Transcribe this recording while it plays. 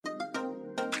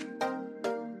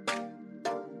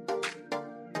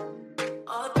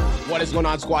What is going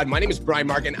on, squad? My name is Brian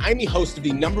Mark, and I'm the host of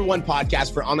the #1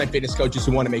 podcast for online fitness coaches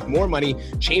who want to make more money,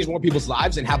 change more people's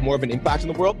lives, and have more of an impact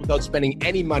in the world without spending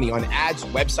any money on ads,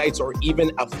 websites, or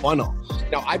even a funnel.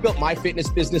 Now, I built my fitness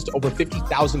business to over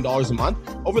 $50,000 a month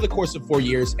over the course of 4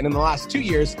 years. And in the last 2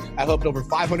 years, I helped over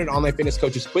 500 online fitness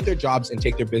coaches quit their jobs and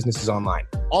take their businesses online.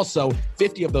 Also,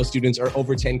 50 of those students are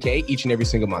over 10K each and every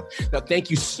single month. Now, thank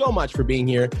you so much for being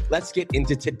here. Let's get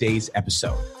into today's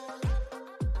episode.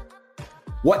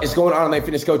 What is going on, online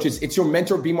fitness coaches? It's your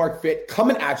mentor, B Mark Fit,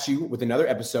 coming at you with another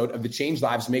episode of the Change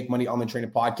Lives, Make Money Online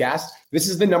Training podcast. This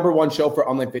is the #1 show for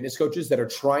online fitness coaches that are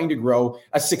trying to grow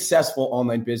a successful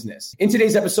online business. In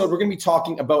today's episode, we're going to be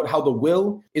talking about how the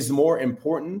will is more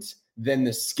important than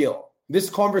the skill. This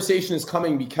conversation is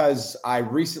coming because I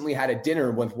recently had a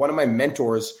dinner with one of my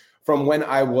mentors from when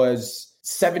I was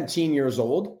 17 years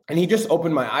old, and he just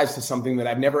opened my eyes to something that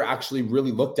I've never actually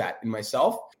really looked at in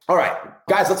myself. All right,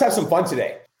 guys, let's have some fun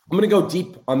today. I'm going to go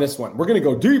deep on this one. We're going to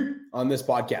go deep on this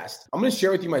podcast. I'm going to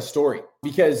share with you my story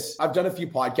because I've done a few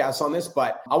podcasts on this,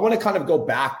 but I want to kind of go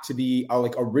back to the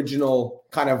original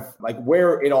kind of like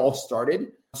where it all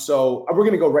started. So we're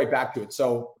going to go right back to it.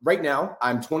 So right now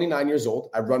I'm 29 years old.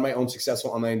 I run my own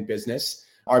successful online business.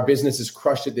 Our business has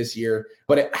crushed it this year,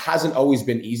 but it hasn't always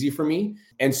been easy for me.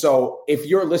 And so if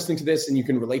you're listening to this and you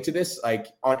can relate to this, like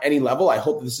on any level, I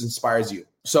hope this inspires you.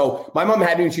 So my mom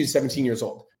had me when she was 17 years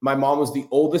old. My mom was the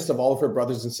oldest of all of her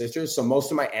brothers and sisters. So most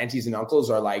of my aunties and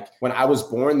uncles are like, when I was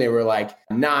born, they were like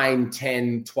 9,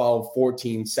 10, 12,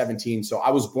 14, 17. So I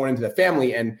was born into the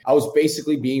family, and I was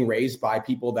basically being raised by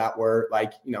people that were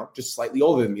like, just slightly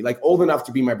older than me, like old enough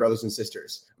to be my brothers and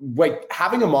sisters. Like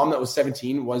having a mom that was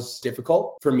 17 was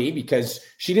difficult for me because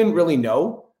she didn't really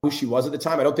know who she was at the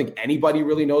time. I don't think anybody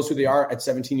really knows who they are at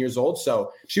 17 years old.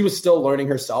 So she was still learning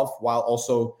herself while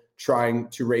also trying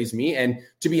to raise me. And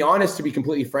to be honest, to be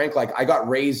completely frank, like I got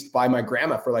raised by my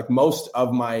grandma for like most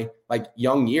of my like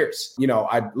young years.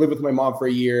 I lived with my mom for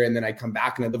a year, and then I come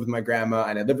back and I live with my grandma,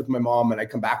 and I live with my mom, and I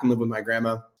come back and live with my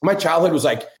grandma. My childhood was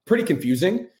like pretty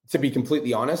confusing, to be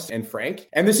completely honest and frank.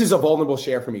 And this is a vulnerable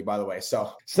share for me, by the way.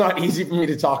 So it's not easy for me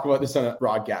to talk about this on a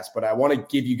broadcast, but I want to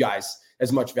give you guys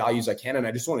as much value as I can. And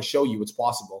I just want to show you what's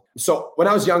possible. So when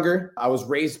I was younger, I was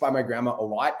raised by my grandma a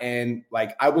lot. And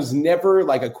like, I was never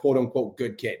like a quote unquote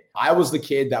good kid. I was the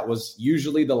kid that was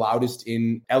usually the loudest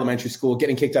in elementary school,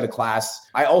 getting kicked out of class.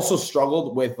 I also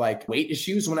struggled with like weight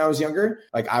issues when I was younger.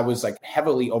 Like I was like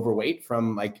heavily overweight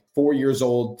from like 4 years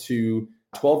old to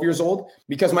 12 years old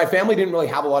because my family didn't really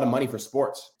have a lot of money for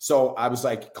sports. So I was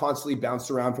like constantly bounced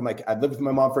around from like, I lived with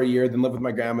my mom for a year, then lived with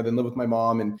my grandma, then lived with my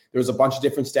mom. And there was a bunch of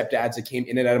different stepdads that came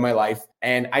in and out of my life.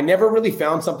 And I never really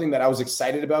found something that I was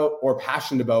excited about or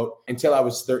passionate about until I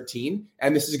was 13.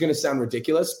 And this is going to sound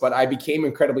ridiculous, but I became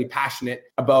incredibly passionate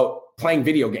about playing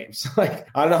video games. Like,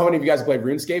 I don't know how many of you guys play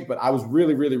RuneScape, but I was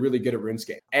really, really, really good at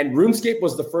RuneScape. And RuneScape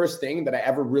was the first thing that I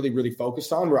ever really, really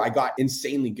focused on where I got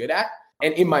insanely good at.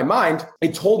 And in my mind,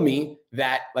 it told me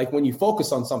that like when you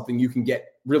focus on something, you can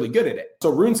get really good at it.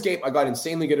 So RuneScape, I got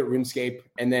insanely good at RuneScape.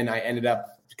 And then I ended up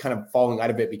kind of falling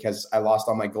out of it because I lost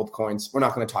all my gold coins. We're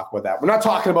not going to talk about that. We're not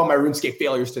talking about my RuneScape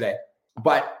failures today.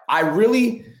 But I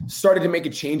really started to make a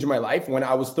change in my life when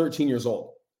I was 13 years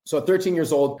old. So at 13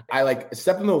 years old, I like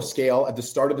stepped on the scale at the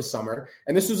start of the summer.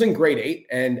 And this was in grade 8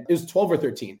 and it was 12 or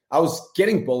 13. I was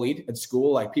getting bullied at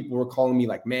school. Like people were calling me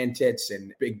like man tits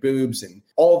and big boobs and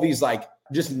all these like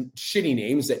just shitty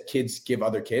names that kids give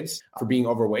other kids for being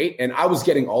overweight. And I was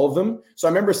getting all of them. So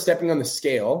I remember stepping on the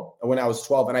scale when I was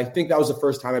 12. And I think that was the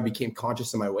first time I became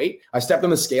conscious of my weight. I stepped on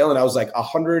the scale and I was like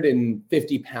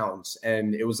 150 pounds.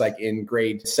 And it was like in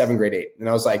grade 7, grade 8. And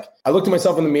I was like, I looked at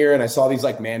myself in the mirror and I saw these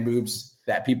like man boobs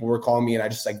that people were calling me. And I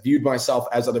just like viewed myself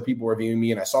as other people were viewing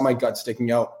me. And I saw my gut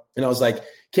sticking out. And I was like,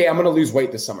 okay, I'm going to lose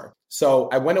weight this summer. So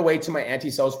I went away to my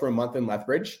auntie's house for a month in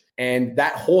Lethbridge. And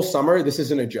that whole summer, this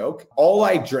isn't a joke, all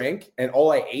I drank and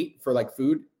all I ate for like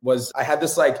food was I had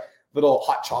this like little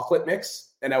hot chocolate mix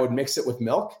and I would mix it with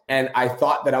milk. And I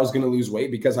thought that I was going to lose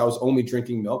weight because I was only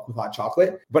drinking milk with hot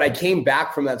chocolate. But I came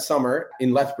back from that summer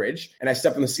in Lethbridge and I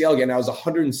stepped on the scale again. And I was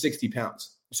 160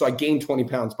 pounds. So I gained 20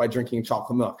 pounds by drinking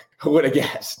chocolate milk. Who would have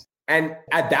guessed? And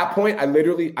at that point, I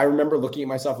remember looking at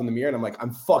myself in the mirror and I'm like,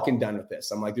 I'm fucking done with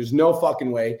this. I'm like, there's no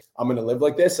fucking way I'm going to live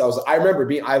like this. I remember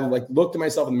I looked at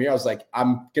myself in the mirror. I was like,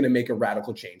 I'm going to make a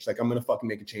radical change. Like I'm going to fucking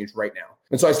make a change right now.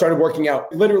 And so I started working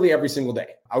out literally every single day.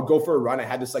 I would go for a run. I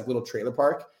had this like little trailer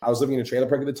park. I was living in a trailer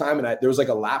park at the time. And there was like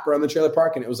a lap around the trailer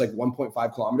park and it was like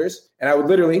 1.5 kilometers. And I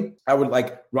would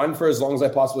like run for as long as I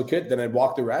possibly could. Then I'd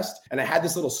walk the rest. And I had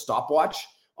this little stopwatch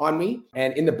on me.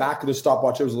 And in the back of the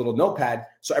stopwatch, there was a little notepad.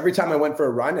 So every time I went for a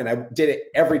run, and I did it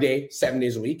every day, 7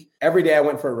 days a week, every day I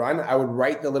went for a run, I would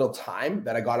write the little time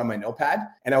that I got on my notepad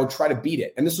and I would try to beat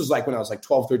it. And this was like when I was like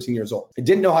 12, 13 years old. I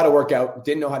didn't know how to work out,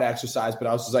 didn't know how to exercise, but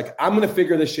I was just like, I'm going to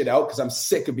figure this shit out because I'm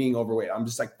sick of being overweight. I'm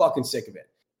just like fucking sick of it.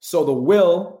 So the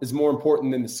will is more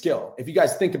important than the skill. If you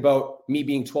guys think about me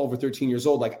being 12 or 13 years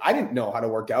old, like I didn't know how to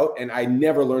work out and I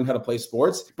never learned how to play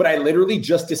sports, but I literally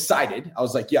just decided, I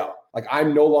was like, yo, like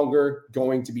I'm no longer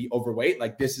going to be overweight.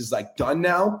 Like this is like done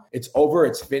now. It's over.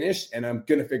 It's finished. And I'm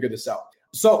going to figure this out.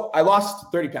 So I lost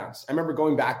 30 pounds. I remember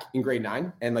going back in grade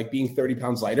 9 and like being 30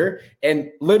 pounds lighter. And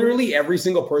literally every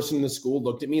single person in the school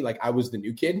looked at me like I was the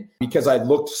new kid because I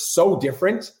looked so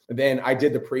different than I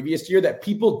did the previous year that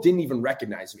people didn't even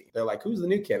recognize me. They're like, who's the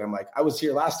new kid? I'm like, I was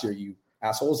here last year, you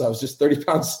assholes. I was just 30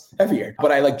 pounds heavier,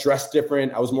 but I like dressed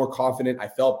different. I was more confident. I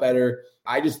felt better.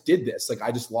 I just did this. Like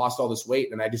I just lost all this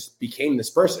weight and I just became this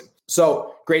person.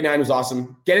 So grade 9 was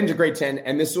awesome. Get into grade 10.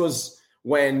 And this was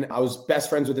when I was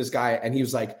best friends with this guy and he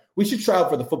was like, we should try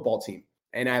out for the football team.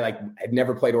 And I like had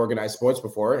never played organized sports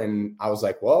before. And I was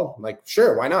like, well, like,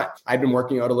 sure, why not? I'd been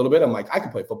working out a little bit. I'm like, I can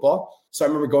play football. So I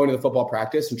remember going to the football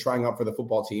practice and trying out for the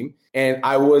football team. And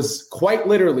I was quite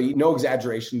literally, no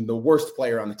exaggeration, the worst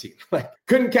player on the team. Like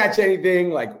couldn't catch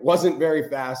anything, like wasn't very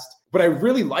fast. But I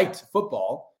really liked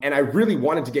football and I really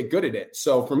wanted to get good at it.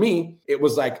 So for me, it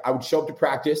was like I would show up to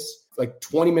practice like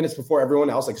 20 minutes before everyone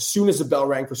else. Like as soon as the bell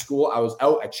rang for school, I was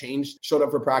out, I changed, showed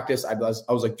up for practice. I was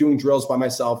like doing drills by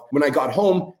myself. When I got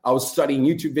home, I was studying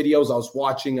YouTube videos. I was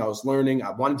watching, I was learning.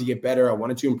 I wanted to get better. I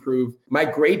wanted to improve. My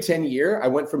grade 10 year, I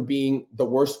went from being the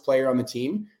worst player on the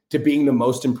team to being the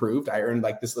most improved. I earned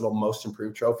like this little most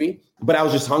improved trophy, but I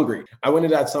was just hungry. I went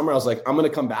into that summer. I was like, I'm going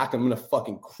to come back. I'm going to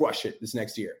fucking crush it this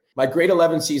next year. My grade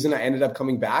 11 season, I ended up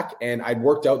coming back and I'd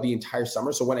worked out the entire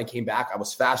summer. So when I came back, I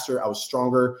was faster, I was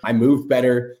stronger, I moved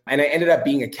better. And I ended up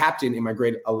being a captain in my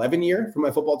grade 11 year for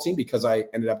my football team because I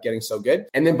ended up getting so good.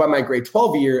 And then by my grade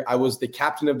 12 year, I was the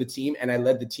captain of the team and I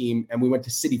led the team and we went to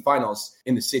city finals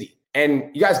in the city.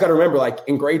 And you guys got to remember, like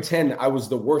in grade 10, I was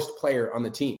the worst player on the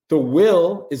team. The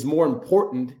will is more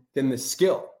important than the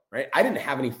skill, right? I didn't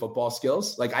have any football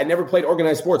skills. Like I never played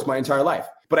organized sports my entire life,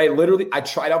 but I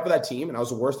tried out for that team and I was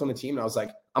the worst on the team. And I was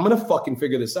like, I'm going to fucking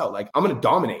figure this out. Like I'm going to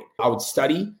dominate. I would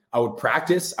study, I would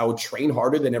practice, I would train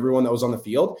harder than everyone that was on the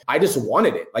field. I just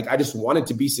wanted it. Like I just wanted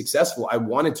to be successful. I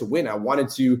wanted to win. I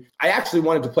actually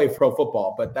wanted to play pro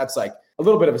football, but that's like a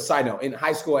little bit of a side note. In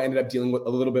high school, I ended up dealing with a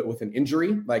little bit with an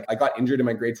injury. Like I got injured in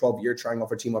my grade 12 year trying out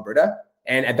for Team Alberta.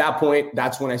 And at that point,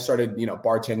 that's when I started,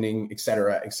 bartending, et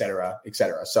cetera, et cetera, et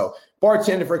cetera. So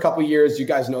bartended for a couple of years. You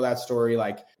guys know that story,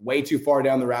 like way too far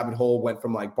down the rabbit hole, went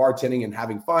from like bartending and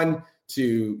having fun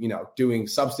to, doing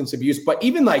substance abuse. But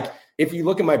even like, if you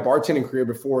look at my bartending career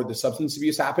before the substance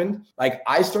abuse happened, like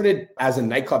I started as a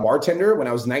nightclub bartender when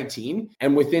I was 19.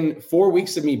 And within 4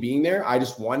 weeks of me being there, I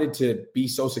just wanted to be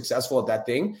so successful at that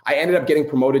thing. I ended up getting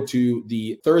promoted to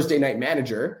the Thursday night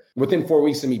manager within 4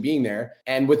 weeks of me being there.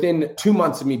 And within 2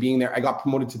 months of me being there, I got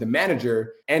promoted to the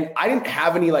manager. And I didn't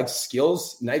have any like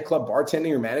skills, nightclub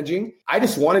bartending or managing. I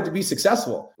just wanted to be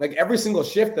successful. Like every single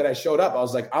shift that I showed up, I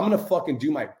was like, I'm going to fucking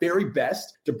do my very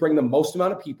best to bring the most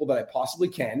amount of people that I possibly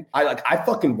can. I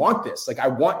fucking want this. Like I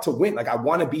want to win. Like I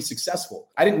want to be successful.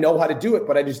 I didn't know how to do it,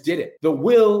 but I just did it. The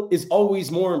will is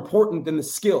always more important than the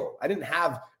skill. I didn't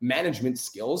have management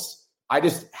skills. I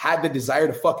just had the desire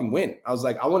to fucking win. I was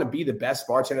like, I want to be the best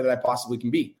bartender that I possibly can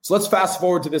be. So let's fast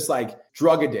forward to this like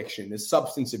drug addiction, this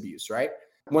substance abuse, right?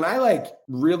 When I like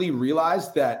really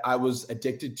realized that I was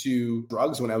addicted to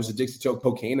drugs, when I was addicted to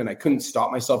cocaine and I couldn't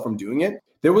stop myself from doing it,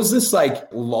 there was this like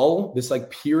lull, this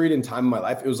like period in time in my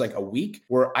life. It was like a week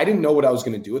where I didn't know what I was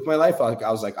going to do with my life. Like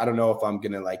I was like, I don't know if I'm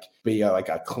going to like be like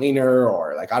a cleaner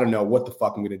or like, I don't know what the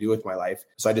fuck I'm going to do with my life.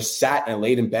 So I just sat and I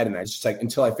laid in bed and I just like,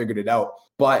 until I figured it out.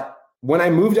 But when I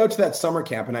moved out to that summer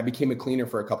camp and I became a cleaner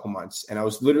for a couple months and I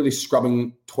was literally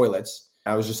scrubbing toilets,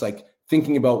 I was just like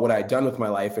thinking about what I had done with my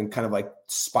life and kind of like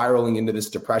spiraling into this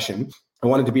depression. I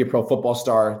wanted to be a pro football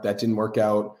star. That didn't work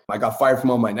out. I got fired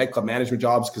from all my nightclub management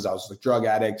jobs because I was like drug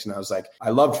addict. And I was like, I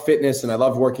loved fitness and I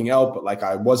loved working out, but like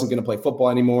I wasn't going to play football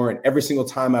anymore. And every single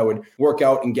time I would work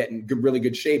out and get in really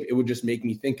good shape, it would just make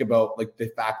me think about like the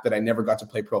fact that I never got to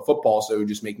play pro football. So it would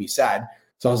just make me sad.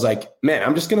 So I was like, man,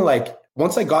 I'm just going to like,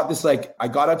 once I got this, like I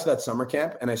got out to that summer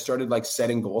camp and I started like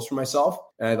setting goals for myself.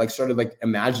 And I like started like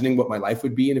imagining what my life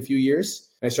would be in a few years.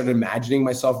 And I started imagining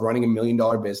myself running $1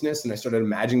 million business. And I started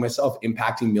imagining myself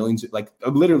impacting millions, like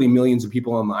literally millions of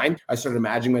people online. I started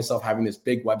imagining myself having this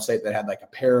big website that had like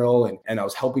apparel and I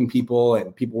was helping people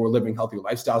and people were living healthy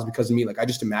lifestyles because of me. Like I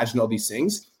just imagined all these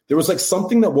things. there was like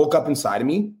something that woke up inside of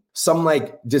me, some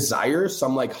like desire,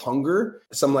 some like hunger,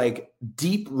 some like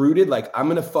deep rooted, like I'm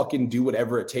going to fucking do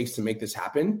whatever it takes to make this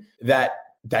happen, that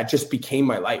just became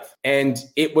my life. And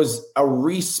it was a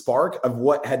re-spark of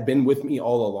what had been with me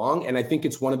all along. And I think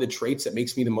it's one of the traits that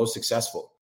makes me the most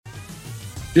successful.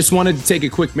 Just wanted to take a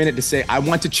quick minute to say, I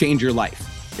want to change your life.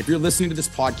 If you're listening to this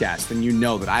podcast, then you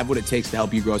know that I have what it takes to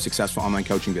help you grow a successful online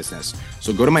coaching business.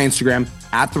 So go to my Instagram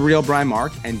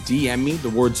 @TheRealBrianMark and DM me the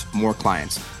words more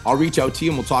clients. I'll reach out to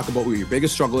you and we'll talk about what your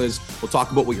biggest struggle is. We'll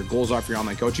talk about what your goals are for your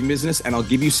online coaching business, and I'll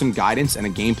give you some guidance and a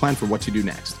game plan for what to do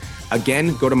next.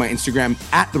 Again, go to my Instagram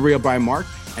 @TheRealBrianMark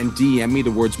and DM me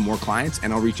the words more clients,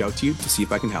 and I'll reach out to you to see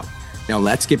if I can help. Now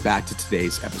let's get back to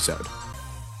today's episode.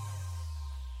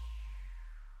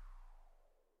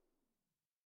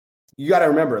 You got to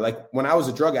remember, like when I was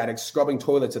a drug addict scrubbing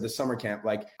toilets at the summer camp,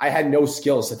 like I had no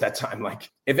skills at that time. Like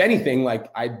if anything,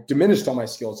 like I diminished all my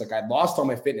skills. Like I lost all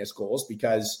my fitness goals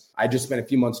because I just spent a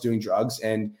few months doing drugs,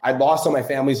 and I lost all my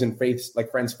family's and faith, like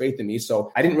friends' faith in me.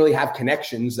 So I didn't really have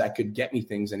connections that could get me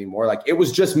things anymore. Like it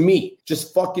was just me,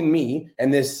 just fucking me,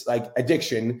 and this like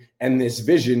addiction and this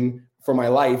vision for my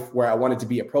life where I wanted to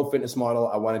be a pro fitness model.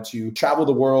 I wanted to travel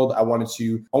the world. I wanted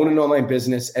to own an online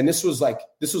business. And this was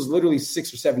literally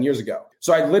 6 or 7 years ago.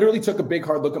 So I literally took a big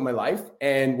hard look at my life.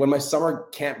 And when my summer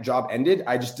camp job ended,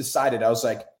 I just decided, I was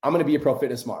like, I'm going to be a pro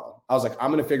fitness model. I was like, I'm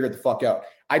going to figure it the fuck out.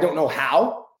 I don't know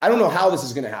how this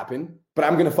is going to happen, but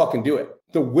I'm going to fucking do it.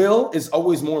 The will is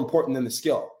always more important than the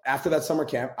skill. After that summer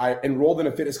camp, I enrolled in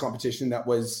a fitness competition that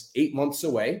was 8 months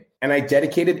away. And I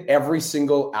dedicated every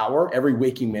single hour, every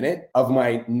waking minute of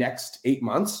my next 8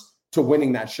 months to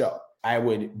winning that show. I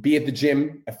would be at the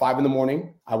gym at 5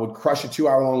 a.m. I would crush a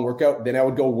 2-hour-long workout. Then I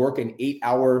would go work an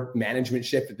 8-hour management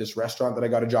shift at this restaurant that I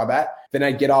got a job at. Then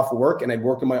I'd get off work and I'd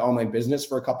work in my online business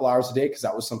for a couple hours a day because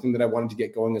that was something that I wanted to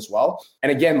get going as well.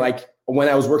 And again, like when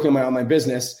I was working on my online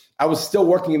business, I was still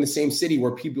working in the same city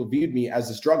where people viewed me as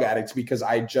this drug addict because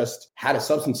I just had a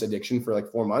substance addiction for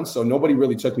like 4 months. So nobody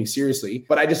really took me seriously,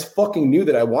 but I just fucking knew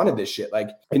that I wanted this shit. Like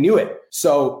I knew it.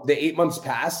 So the 8 months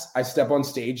pass, I step on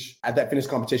stage at that fitness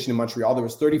competition in Montreal. There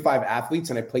was 35 athletes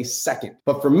and I placed second.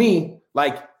 But for me,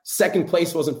 like second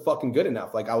place wasn't fucking good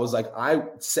enough. Like I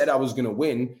said I was going to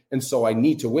win. And so I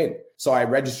need to win. So I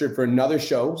registered for another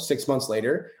show 6 months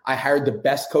later. I hired the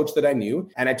best coach that I knew.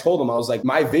 And I told him, I was like,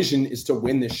 my vision is to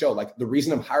win this show. Like the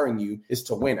reason I'm hiring you is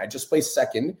to win. I just placed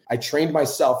second. I trained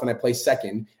myself and I placed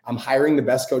second. I'm hiring the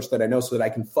best coach that I know so that I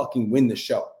can fucking win the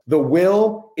show. The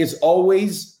will is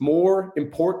always more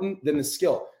important than the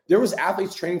skill. There was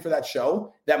athletes training for that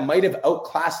show that might have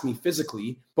outclassed me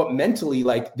physically, but mentally,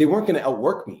 like they weren't going to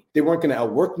outwork me. They weren't going to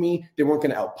outwork me. They weren't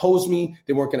going to outpose me.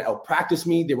 They weren't going to outpractice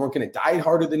me. They weren't going to diet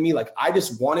harder than me. Like I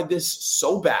just wanted this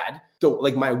so bad. So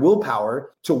like my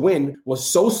willpower to win was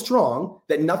so strong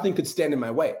that nothing could stand in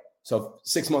my way. So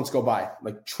 6 months go by,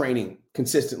 like training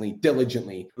consistently,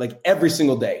 diligently, like every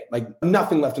single day, like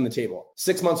nothing left on the table.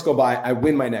 6 months go by, I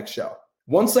win my next show.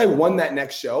 Once I won that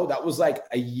next show, that was like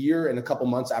a year and a couple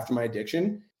months after my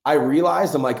addiction, I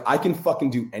realized I'm like, I can fucking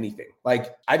do anything.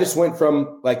 Like I just went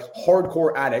from like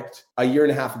hardcore addict a year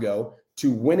and a half ago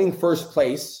to winning first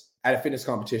place at a fitness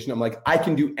competition. I'm like, I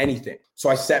can do anything. So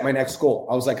I set my next goal.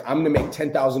 I was like, I'm going to make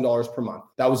 $10,000 per month.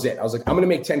 That was it. I was like, I'm going to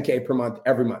make 10K per month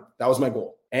every month. That was my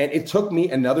goal. And it took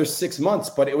me another 6 months,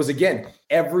 but it was, again,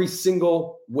 every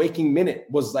single waking minute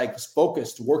was like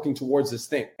focused, working towards this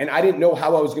thing. And I didn't know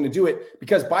how I was going to do it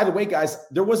because, by the way, guys,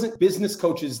 there wasn't business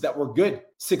coaches that were good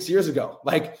 6 years ago.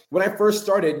 Like when I first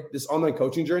started this online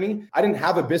coaching journey, I didn't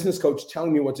have a business coach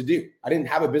telling me what to do. I didn't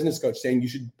have a business coach saying you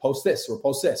should post this or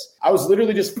post this. I was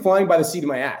literally just flying by the seat of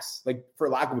my ass, like for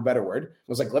lack of a better word. I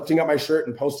was like lifting up my shirt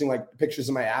and posting like pictures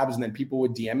of my abs, and then people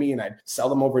would DM me and I'd sell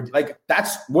them over. Like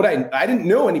that's what I didn't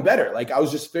know any better. Like I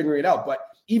was just figuring it out. But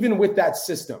even with that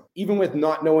system, even with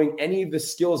not knowing any of the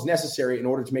skills necessary in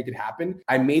order to make it happen,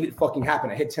 I made it fucking happen.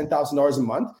 I hit $10,000 a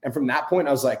month. And from that point,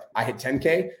 I was like, I hit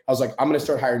 10K. I was like, I'm going to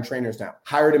start hiring trainers now.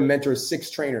 Hired and mentored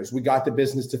 6 trainers. We got the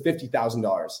business to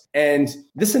 $50,000. And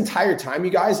this entire time,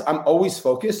 you guys, I'm always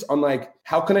focused on like,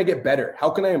 how can I get better? How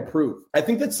can I improve? I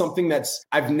think that's something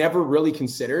I've never really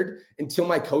considered until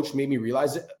my coach made me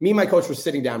realize it. Me and my coach were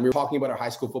sitting down. We were talking about our high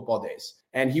school football days.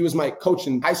 And he was my coach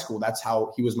in high school. That's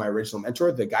how he was my original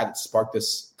mentor, the guy that sparked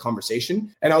this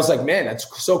conversation. And I was like, man,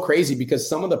 that's so crazy because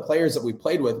some of the players that we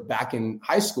played with back in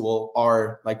high school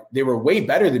are like, they were way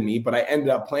better than me, but I ended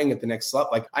up playing at the next level.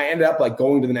 Like I ended up like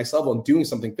going to the next level and doing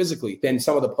something physically than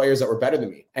some of the players that were better than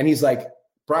me. And he's like,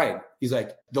 Brian, he's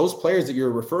like, those players that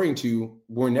you're referring to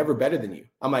were never better than you.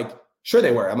 I'm like, sure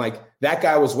they were. I'm like, that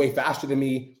guy was way faster than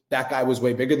me. That guy was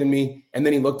way bigger than me. And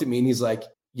then he looked at me and he's like,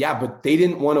 yeah, but they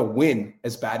didn't want to win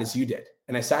as bad as you did.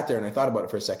 And I sat there and I thought about it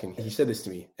for a second. He said this to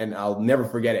me and I'll never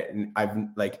forget it. And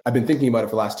I've been thinking about it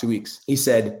for the last 2 weeks. He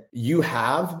said, you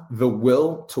have the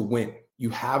will to win. You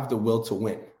have the will to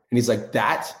win. And he's like,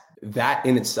 that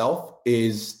in itself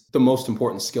is the most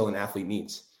important skill an athlete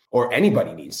needs, or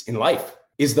anybody needs in life,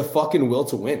 is the fucking will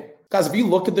to win. Guys, if you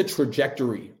look at the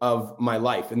trajectory of my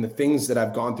life and the things that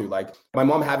I've gone through, like my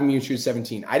mom having me when she was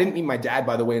 17. I didn't meet my dad,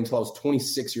 by the way, until I was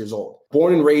 26 years old.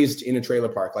 Born and raised in a trailer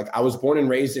park. Like I was born and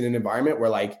raised in an environment where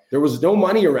like there was no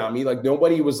money around me. Like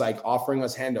nobody was like offering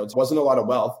us handouts. It wasn't a lot of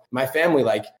wealth. My family,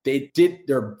 like they did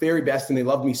their very best and they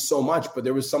loved me so much, but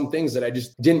there was some things that I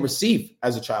just didn't receive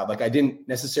as a child. Like I didn't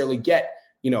necessarily get,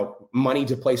 money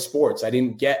to play sports. I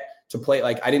didn't get to play.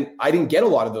 Like I didn't get a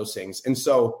lot of those things. And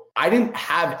so I didn't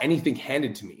have anything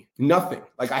handed to me, nothing.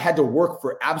 Like I had to work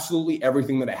for absolutely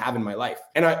everything that I have in my life.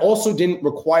 And I also didn't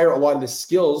require a lot of the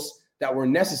skills that were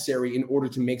necessary in order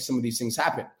to make some of these things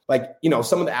happen. Like,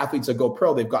 some of the athletes that go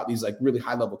pro, they've got these like really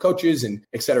high level coaches and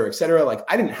et cetera, et cetera. Like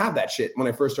I didn't have that shit when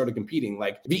I first started competing.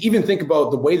 Like if you even think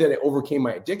about the way that I overcame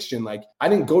my addiction, like I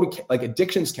didn't go to like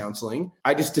addictions counseling.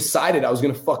 I just decided I was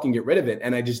going to fucking get rid of it.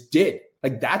 And I just did.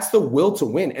 Like that's the will to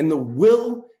win. And the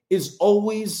will is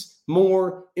always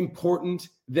more important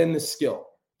than the skill.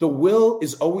 The will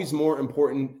is always more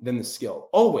important than the skill,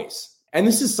 always. And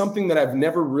this is something that I've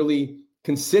never really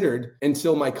considered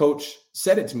until my coach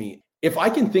said it to me. If I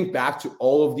can think back to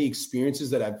all of the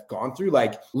experiences that I've gone through,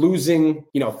 like losing,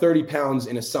 30 pounds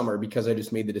in a summer because I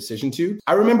just made the decision to.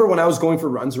 I remember when I was going for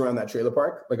runs around that trailer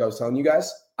park, like I was telling you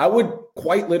guys, I would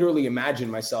quite literally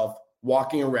imagine myself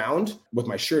walking around with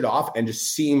my shirt off and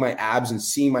just seeing my abs and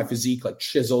seeing my physique like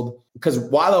chiseled. Because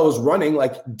while I was running,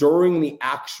 like during the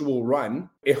actual run,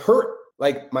 it hurt.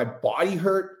 Like my body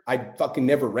hurt. I fucking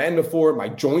never ran before. My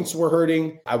joints were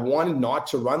hurting. I wanted not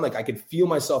to run. Like I could feel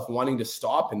myself wanting to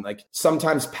stop and like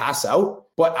sometimes pass out.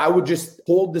 But I would just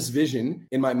hold this vision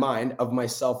in my mind of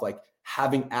myself, like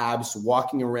having abs,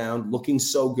 walking around, looking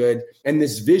so good. And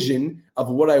this vision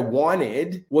of what I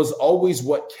wanted was always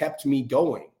what kept me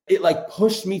going. It like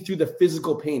pushed me through the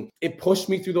physical pain. It pushed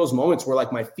me through those moments where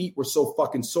like my feet were so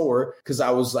fucking sore because I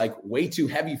was like way too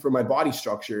heavy for my body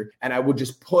structure. And I would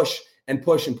just push and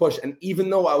push and push. And even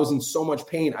though I was in so much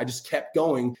pain, I just kept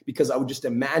going because I would just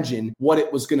imagine what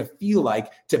it was going to feel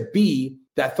like to be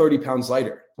that 30 pounds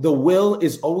lighter. The will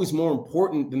is always more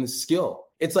important than the skill.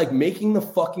 It's like making the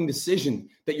fucking decision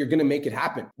that you're going to make it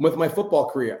happen. With my football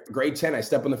career, grade 10, I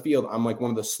step on the field. I'm like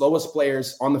one of the slowest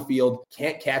players on the field.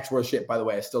 Can't catch worth shit, by the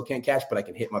way. I still can't catch, but I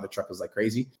can hit mother truckers like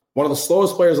crazy. One of the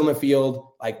slowest players on the field,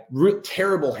 like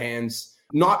terrible hands,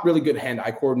 not really good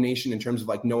hand-eye coordination in terms of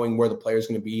like knowing where the player is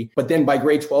going to be. But then by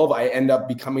grade 12, I end up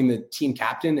becoming the team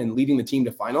captain and leading the team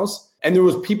to finals. And there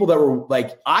was people that were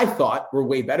like, I thought were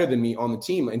way better than me on the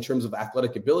team in terms of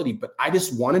athletic ability, but I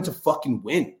just wanted to fucking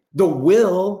win. The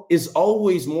will is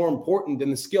always more important than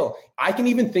the skill. I can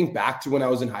even think back to when I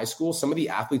was in high school, some of the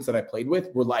athletes that I played with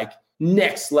were like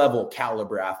next level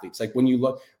caliber athletes. Like when you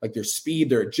look like their speed,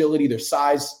 their agility, their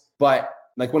size. But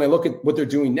like when I look at what they're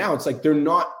doing now, it's like they're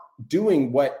not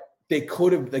doing what they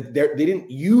could have. Like they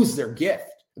didn't use their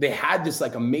gift. They had this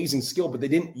like amazing skill, but they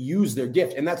didn't use their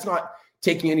gift. And that's not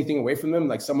taking anything away from them.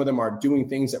 Like some of them are doing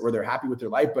things that where they're happy with their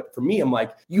life. But for me, I'm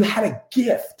like, you had a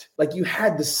gift, like you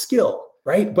had the skill,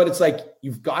 right? But it's like,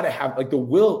 you've got to have like the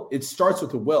will. It starts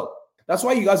with the will. That's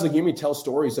why you guys will hear me tell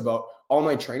stories about all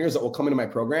my trainers that will come into my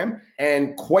program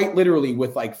and quite literally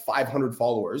with like 500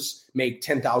 followers make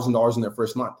 $10,000 in their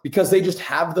first month because they just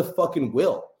have the fucking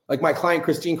will. Like my client,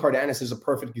 Christine Cardenas, is a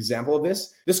perfect example of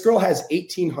this. This girl has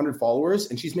 1,800 followers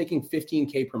and she's making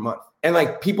 $15K per month. And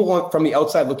like people from the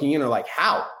outside looking in are like,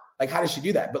 how? Like, how does she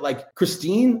do that? But like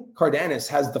Christine Cardenas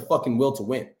has the fucking will to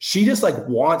win. She just like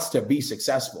wants to be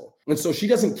successful. And so she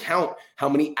doesn't count how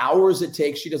many hours it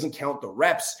takes. She doesn't count the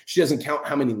reps. She doesn't count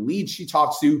how many leads she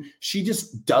talks to. She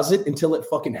just does it until it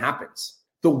fucking happens.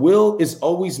 The will is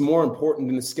always more important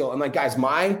than the skill. And like, guys,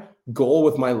 my goal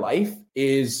with my life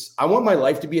is I want my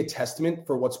life to be a testament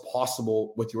for what's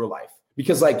possible with your life.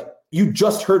 Because like you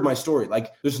just heard my story.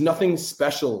 Like there's nothing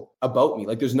special about me.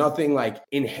 Like there's nothing like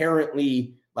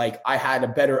inherently like I had a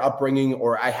better upbringing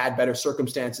or I had better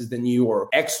circumstances than you or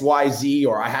XYZ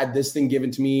or I had this thing given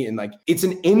to me. And like it's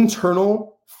an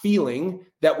internal feeling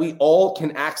that we all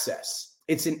can access.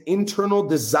 It's an internal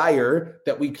desire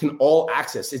that we can all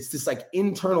access. It's this like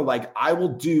internal, like I will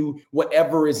do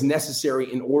whatever is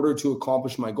necessary in order to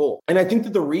accomplish my goal. And I think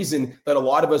that the reason that a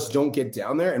lot of us don't get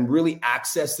down there and really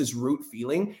access this root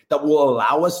feeling that will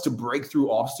allow us to break through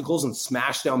obstacles and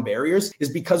smash down barriers is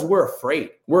because we're afraid.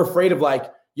 We're afraid of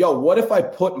like, yo, what if I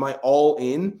put my all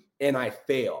in and I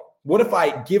fail? What if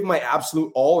I give my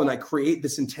absolute all and I create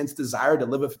this intense desire to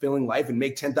live a fulfilling life and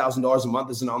make $10,000 a month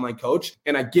as an online coach,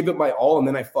 and I give it my all and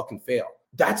then I fucking fail?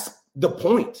 That's the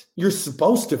point. You're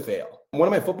supposed to fail. One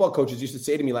of my football coaches used to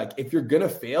say to me, like, if you're going to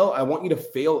fail, I want you to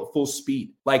fail at full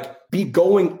speed. Like, be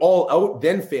going all out,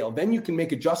 then fail. Then you can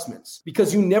make adjustments,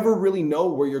 because you never really know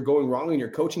where you're going wrong in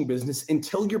your coaching business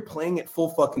until you're playing at full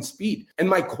fucking speed. And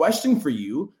my question for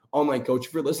you, online coach,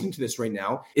 if you're listening to this right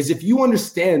now, is if you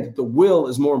understand that the will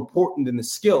is more important than the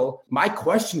skill, my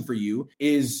question for you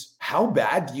is, how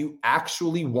bad do you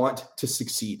actually want to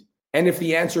succeed? And if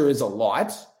the answer is a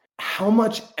lot, how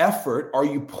much effort are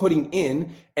you putting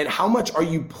in, and how much are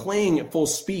you playing at full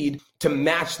speed to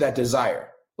match that desire?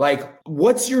 Like,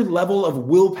 what's your level of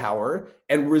willpower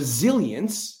and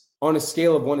resilience on a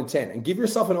scale of 1 to 10? And give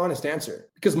yourself an honest answer.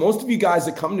 Because most of you guys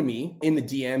that come to me in the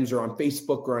DMs or on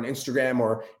Facebook or on Instagram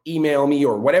or email me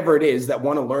or whatever it is that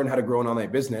want to learn how to grow an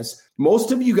online business,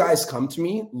 most of you guys come to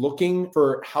me looking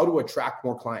for how to attract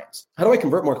more clients. How do I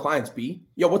convert more clients, B?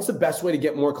 Yo, what's the best way to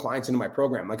get more clients into my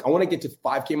program? Like, I want to get to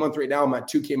 5K a month right now. I'm at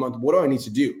 2K a month. What do I need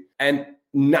to do? And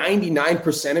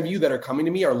 99% of you that are coming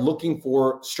to me are looking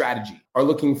for strategy, are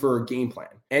looking for a game plan.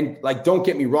 And like, don't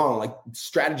get me wrong, like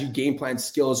strategy, game plan,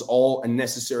 skill is all a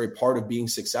necessary part of being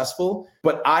successful.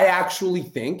 But I actually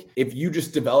think if you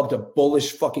just developed a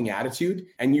bullish fucking attitude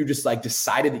and you just like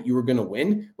decided that you were going to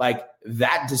win, like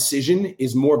that decision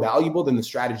is more valuable than the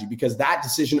strategy, because that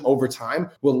decision over time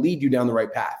will lead you down the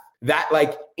right path. That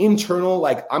like internal,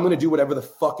 like, I'm going to do whatever the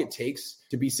fuck it takes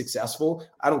to be successful.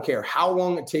 I don't care how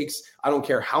long it takes. I don't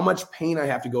care how much pain I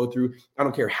have to go through. I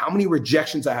don't care how many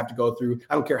rejections I have to go through.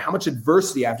 I don't care how much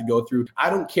adversity I have to go through. I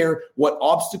don't care what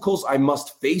obstacles I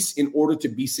must face in order to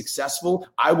be successful.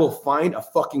 I will find a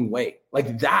fucking way.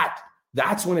 Like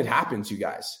that's when it happens, you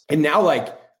guys. And now,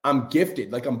 like, I'm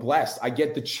gifted, like I'm blessed. I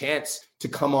get the chance to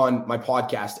come on my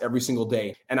podcast every single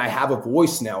day. And I have a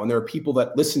voice now. And there are people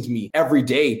that listen to me every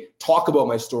day, talk about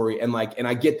my story. And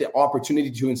I get the opportunity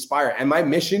to inspire. And my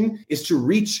mission is to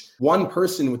reach one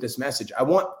person with this message. I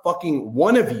want fucking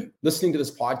one of you listening to this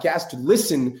podcast to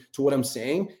listen to what I'm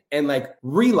saying and like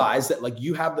realize that like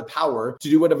you have the power to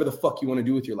do whatever the fuck you want to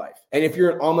do with your life. And if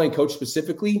you're an online coach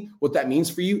specifically, what that means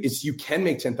for you is you can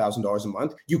make $10,000 a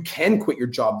month. You can quit your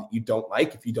job that you don't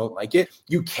like if you don't like it.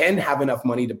 You can have enough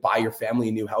money to buy your family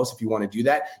a new house if you want to do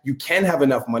that. You can have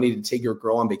enough money to take your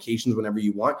girl on vacations whenever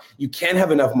you want. You can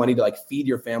have enough money to like feed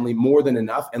your family more than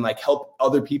enough and like help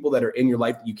other people that are in your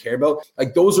life that you care about.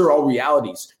 Like, those are all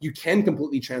realities. You can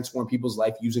completely transform people's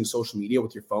life using social media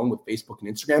with your phone, with Facebook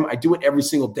and Instagram. I do it every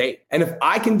single day. And if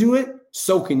I can do it,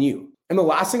 so can you. And the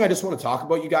last thing I just want to talk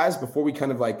about, you guys, before we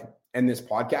kind of like end this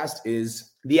podcast,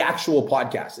 is the actual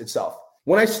podcast itself.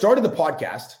 When I started the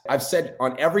podcast, I've said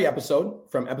on every episode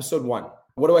from episode 1,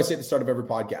 what do I say at the start of every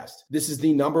podcast? This is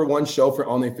the #1 show for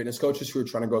online fitness coaches who are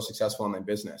trying to grow a successful online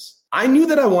business. I knew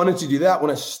that I wanted to do that when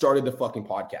I started the fucking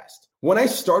podcast. When I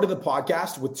started the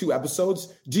podcast with 2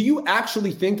 episodes, do you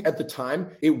actually think at the time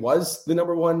it was the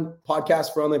 #1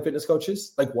 podcast for online fitness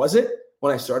coaches? Like, was it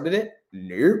when I started it?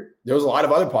 Nope. There was a lot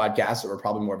of other podcasts that were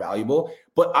probably more valuable,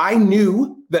 but I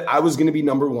knew that I was going to be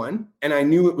 #1, and I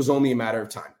knew it was only a matter of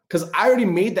time. Because I already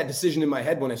made that decision in my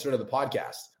head when I started the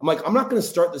podcast. I'm like, I'm not going to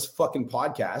start this fucking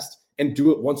podcast and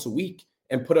do it once a week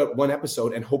and put out 1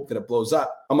 episode and hope that it blows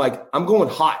up. I'm like, I'm going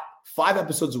hot, 5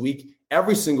 episodes a week,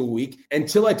 every single week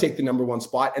until I take the #1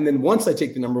 spot. And then once I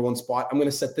take the #1 spot, I'm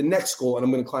going to set the next goal and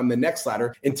I'm going to climb the next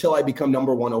ladder until I become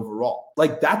 #1 overall.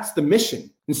 Like, that's the mission.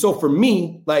 And so for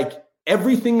me, like,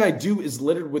 everything I do is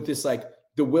littered with this, like,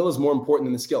 the will is more important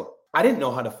than the skill. I didn't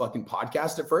know how to fucking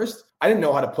podcast at first. I didn't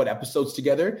know how to put episodes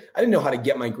together. I didn't know how to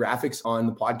get my graphics on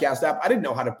the podcast app. I didn't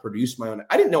know how to produce my own.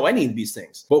 I didn't know any of these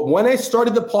things. But when I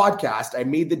started the podcast, I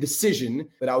made the decision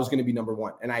that I was going to be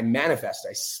 #1, and I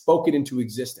manifested. I spoke it into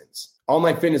existence. All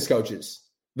my fitness coaches,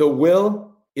 the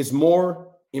will is more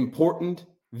important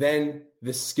than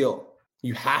the skill.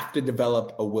 You have to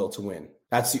develop a will to win.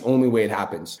 That's the only way it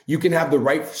happens. You can have the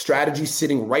right strategy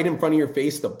sitting right in front of your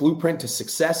face, the blueprint to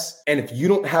success. And if you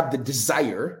don't have the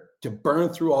desire to burn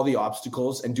through all the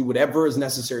obstacles and do whatever is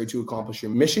necessary to accomplish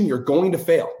your mission, you're going to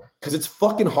fail, because it's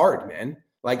fucking hard, man.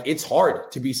 Like, it's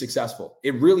hard to be successful.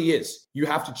 It really is. You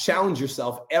have to challenge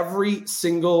yourself every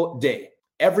single day.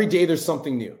 Every day there's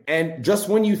something new. And just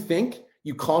when you think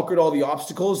you conquered all the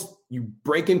obstacles, you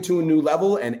break into a new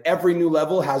level, and every new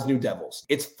level has new devils.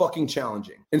 It's fucking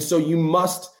challenging. And so you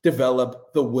must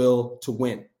develop the will to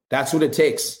win. That's what it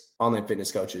takes, online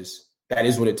fitness coaches. That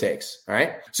is what it takes. All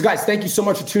right. So guys, thank you so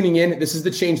much for tuning in. This is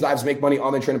the Change Lives Make Money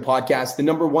Online Training Podcast, the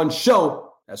 #1 show.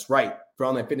 That's right. for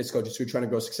online fitness coaches who are trying to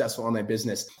grow a successful online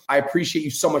business. I appreciate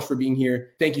you so much for being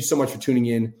here. Thank you so much for tuning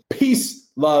in.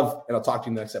 Peace, love, and I'll talk to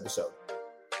you in the next episode.